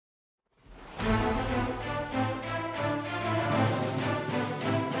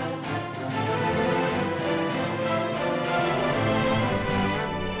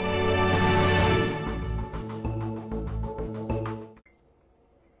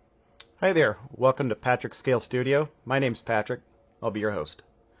Hi there, welcome to Patrick's Scale Studio. My name's Patrick. I'll be your host.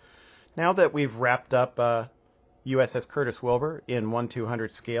 Now that we've wrapped up USS Curtis Wilbur in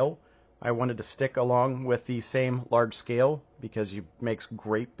 1/200 scale, I wanted to stick along with the same large scale because it makes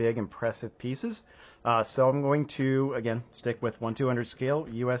great, big, impressive pieces. So I'm going to, again, stick with 1/200 scale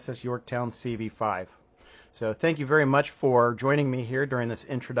USS Yorktown CV5. So thank you very much for joining me here during this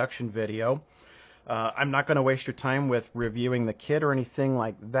introduction video. I'm not going to waste your time with reviewing the kit or anything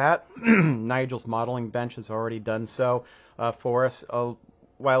like that. Nigel's modeling bench has already done so for us a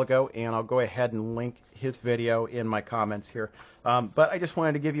while ago, and I'll go ahead and link his video in my comments here. But I just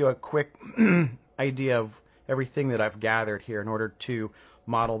wanted to give you a quick idea of everything that I've gathered here in order to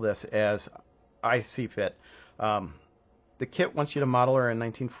model this as I see fit. The kit wants you to model her in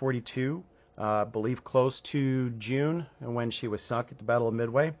 1942, I believe close to June, when she was sunk at the Battle of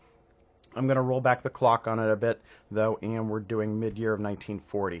Midway. I'm going to roll back the clock on it a bit, though, and we're doing mid-year of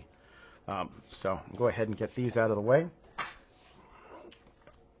 1940. So I'll go ahead and get these out of the way.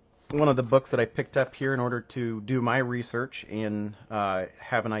 One of the books that I picked up here in order to do my research and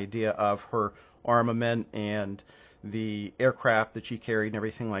have an idea of her armament and the aircraft that she carried and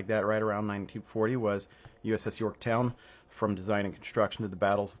everything like that right around 1940 was USS Yorktown, From Design and Construction to the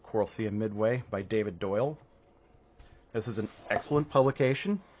Battles of Coral Sea and Midway by David Doyle. This is an excellent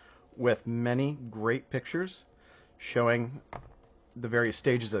publication with many great pictures showing the various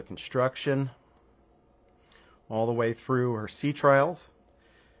stages of construction all the way through her sea trials.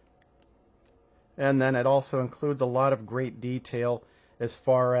 And then it also includes a lot of great detail as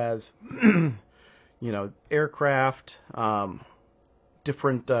far as aircraft,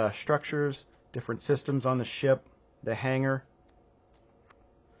 different structures, different systems on the ship, the hangar.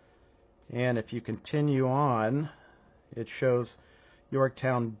 And if you continue on, it shows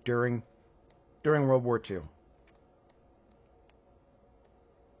Yorktown during World War II.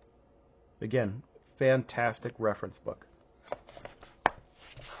 Again, fantastic reference book.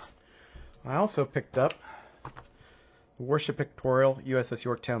 I also picked up the Warship Pictorial USS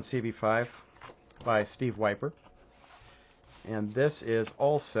Yorktown CV5 by Steve Wiper. And this is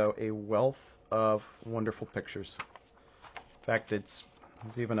also a wealth of wonderful pictures. In fact, there's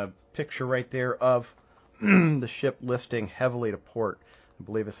even a picture right there of the ship listing heavily to port. I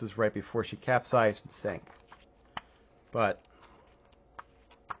believe this is right before she capsized and sank. But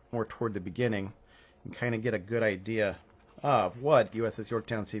more toward the beginning, you can kind of get a good idea of what USS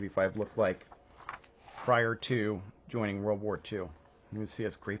Yorktown CV5 looked like prior to joining World War II. You see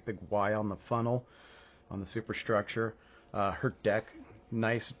this great big Y on the funnel, on the superstructure. Her deck,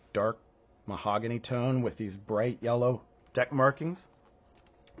 nice dark mahogany tone with these bright yellow deck markings.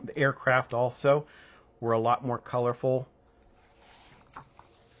 The aircraft also were a lot more colorful.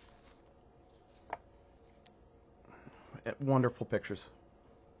 Wonderful pictures.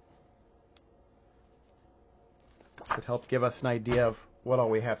 Should help give us an idea of what all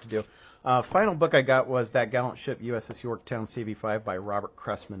we have to do. Final book I got was That Gallant Ship USS Yorktown CV5 by Robert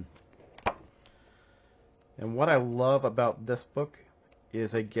Cressman. And what I love about this book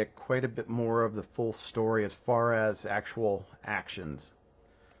is I get quite a bit more of the full story as far as actual actions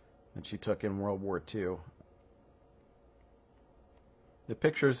that she took in World War II. The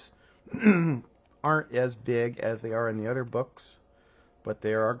pictures aren't as big as they are in the other books, but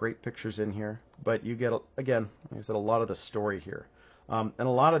there are great pictures in here. But you get, again, like I said, a lot of the story here. And a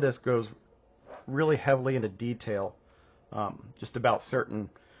lot of this goes really heavily into detail, just about certain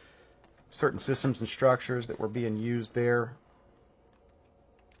systems and structures that were being used there.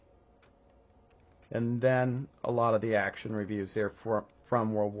 And then a lot of the action reviews there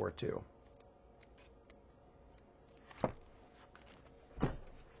from World War II.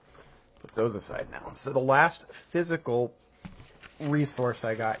 Put those aside now. So the last physical resource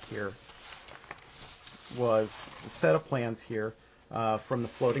I got here was a set of plans here from the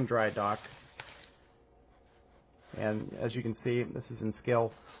floating dry dock. And as you can see, this is in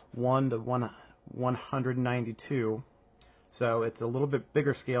scale 1:192. So it's a little bit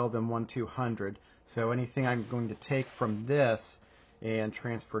bigger scale than 1/200. So anything I'm going to take from this and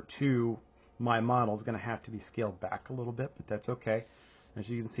transfer to my model is going to have to be scaled back a little bit, but that's okay. As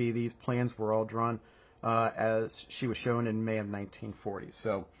you can see, these plans were all drawn as she was shown in May of 1940.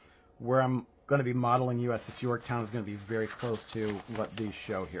 So where I'm going to be modeling USS Yorktown is going to be very close to what these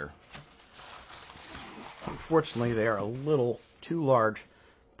show here. Unfortunately, they are a little too large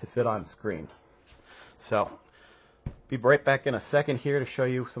to fit on screen. So be right back in a second here to show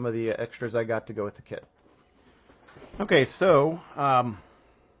you some of the extras I got to go with the kit. Okay, so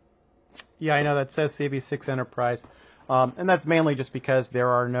yeah, I know that says CV6 Enterprise, and that's mainly just because there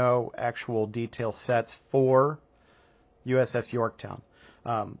are no actual detail sets for USS Yorktown.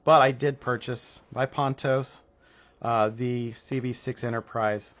 But I did purchase by Pontos the CV6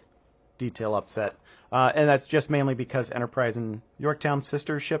 Enterprise detail upset. And that's just mainly because Enterprise and Yorktown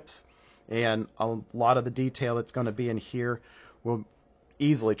sister ships, and a lot of the detail that's going to be in here will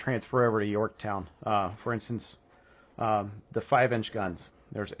easily transfer over to Yorktown. For instance, the 5-inch guns.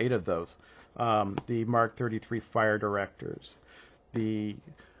 There's 8 of those. The Mark 33 fire directors. The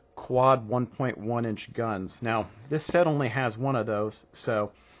quad 1.1-inch guns. Now, this set only has one of those,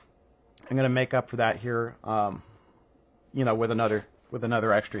 so I'm going to make up for that here, with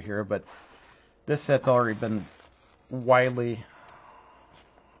another extra here. But this set's already been widely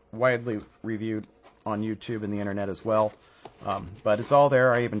reviewed on YouTube and the internet as well. But it's all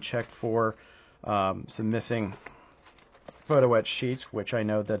there. I even checked for some missing photo etch sheets, which I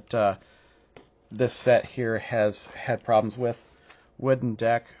know that this set here has had problems with. Wooden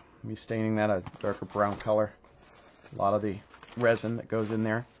deck, me staining that a darker brown color. A lot of the resin that goes in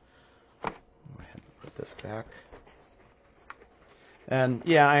there. Go ahead and put this back. And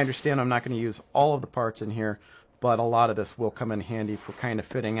yeah, I understand I'm not going to use all of the parts in here, but a lot of this will come in handy for kind of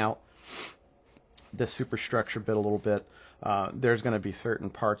fitting out the superstructure bit a little bit. There's going to be certain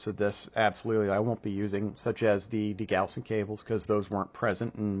parts of this absolutely I won't be using, such as the degaussing cables, because those weren't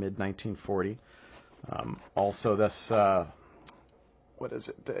present in mid-1940. Also this, what is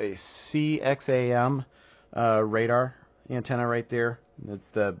it, a CXAM radar antenna right there.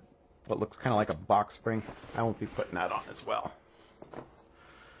 It's what looks kind of like a box spring. I won't be putting that on as well.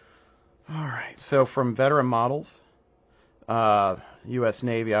 Alright, so from veteran models, U.S.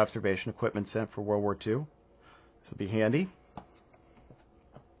 Navy observation equipment sent for World War II. This will be handy.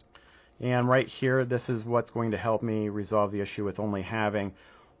 And right here, this is what's going to help me resolve the issue with only having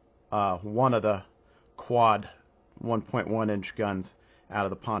one of the quad 1.1-inch guns out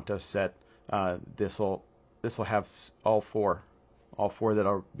of the Pontos set. This will have all four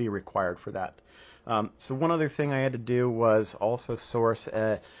that'll be required for that. So one other thing I had to do was also source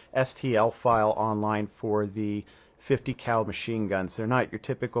a STL file online for the 50 cal machine guns. They're not your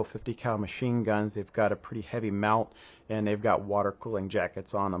typical 50 cal machine guns. They've got a pretty heavy mount, and they've got water cooling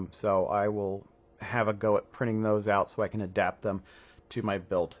jackets on them. So I will have a go at printing those out so I can adapt them to my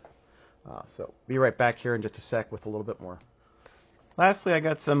build. So be right back here in just a sec with a little bit more. Lastly, I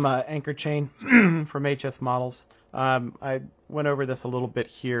got some anchor chain from HS Models. I went over this a little bit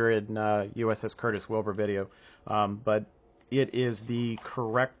here in USS Curtis Wilbur video, but it is the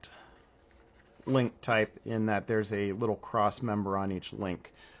correct link type in that there's a little cross member on each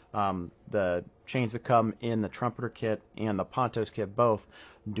link. The chains that come in the Trumpeter kit and the Pontos kit both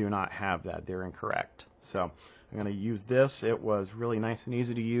do not have that. They're incorrect. So I'm going to use this. It was really nice and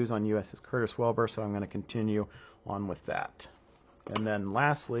easy to use on USS Curtis Wilbur, so I'm going to continue on with that. And then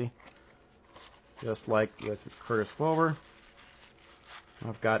lastly, just like USS Curtis Wilbur,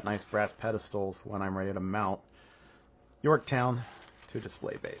 I've got nice brass pedestals when I'm ready to mount Yorktown to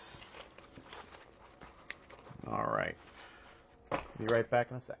display base. Alright, be right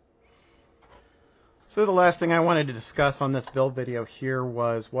back in a sec. So the last thing I wanted to discuss on this build video here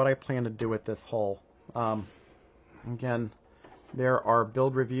was what I plan to do with this hull. Again, there are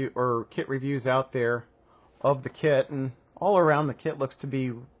build review or kit reviews out there of the kit, and all around the kit looks to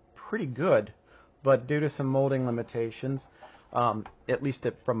be pretty good, but due to some molding limitations, at least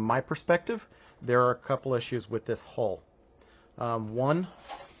from my perspective, there are a couple issues with this hull. One,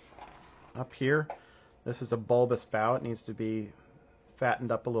 up here, this is a bulbous bow. It needs to be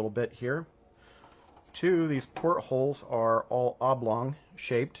fattened up a little bit here. Two, these portholes are all oblong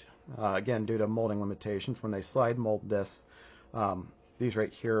shaped, again due to molding limitations. When they slide mold this, these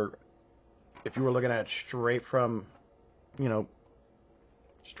right here, if you were looking at it straight from the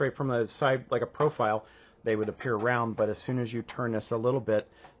side like a profile, they would appear round, but as soon as you turn this a little bit,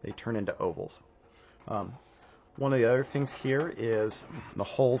 they turn into ovals. One of the other things here is the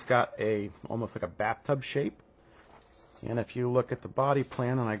hull's got almost like a bathtub shape, and if you look at the body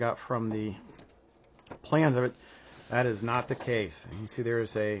plan that I got from the plans of it, that is not the case. You can see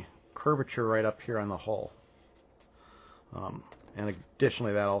there's a curvature right up here on the hull, and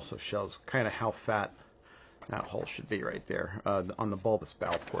additionally that also shows kind of how fat that hull should be right there on the bulbous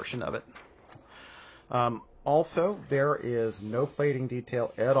bow portion of it. Also, there is no plating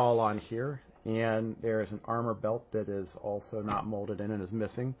detail at all on here, and there is an armor belt that is also not molded in and is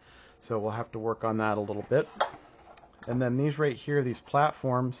missing, so we'll have to work on that a little bit. And then these right here, these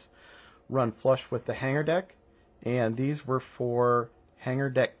platforms run flush with the hangar deck, and these were for hangar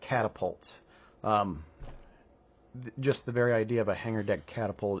deck catapults. Just the very idea of a hangar deck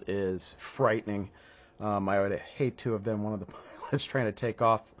catapult is frightening. I would hate to have been one of the pilots trying to take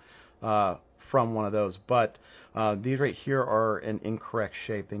off from one of those, but these right here are an incorrect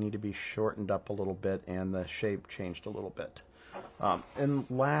shape. They need to be shortened up a little bit, and the shape changed a little bit. And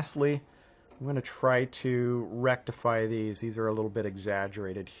lastly, I'm going to try to rectify these. These are a little bit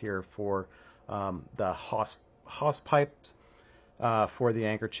exaggerated here for the hawse pipes for the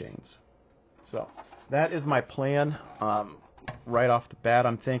anchor chains. So that is my plan right off the bat,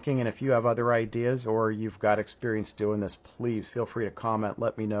 I'm thinking. And if you have other ideas or you've got experience doing this, please feel free to comment,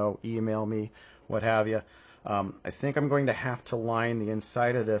 let me know, email me, what have you. I think I'm going to have to line the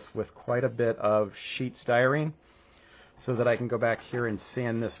inside of this with quite a bit of sheet styrene so that I can go back here and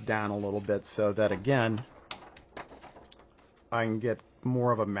sand this down a little bit so that, again, I can get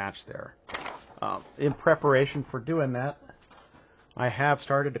more of a match there. In preparation for doing that, I have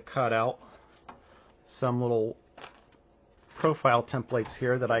started to cut out some little profile templates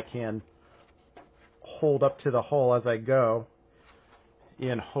here that I can hold up to the hull as I go,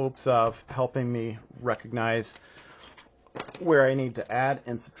 in hopes of helping me recognize where I need to add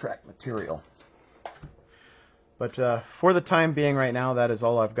and subtract material. But for the time being right now, that is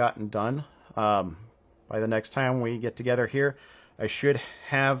all I've gotten done. By the next time we get together here, I should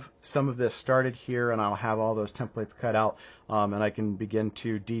have some of this started here, and I'll have all those templates cut out, and I can begin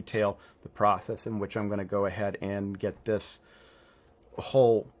to detail the process in which I'm going to go ahead and get this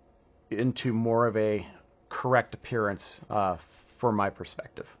hull into more of a correct appearance for my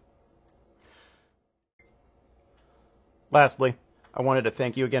perspective. Lastly, I wanted to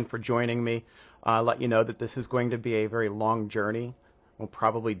thank you again for joining me. Let you know that this is going to be a very long journey. We'll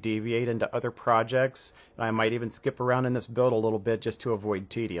probably deviate into other projects, and I might even skip around in this build a little bit just to avoid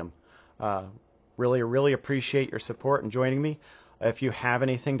tedium. Really appreciate your support and joining me. If you have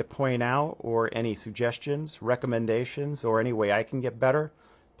anything to point out or any suggestions, recommendations, or any way I can get better,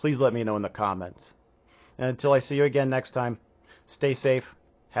 please let me know in the comments. And until I see you again next time, stay safe,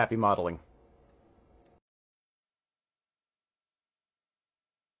 happy modeling.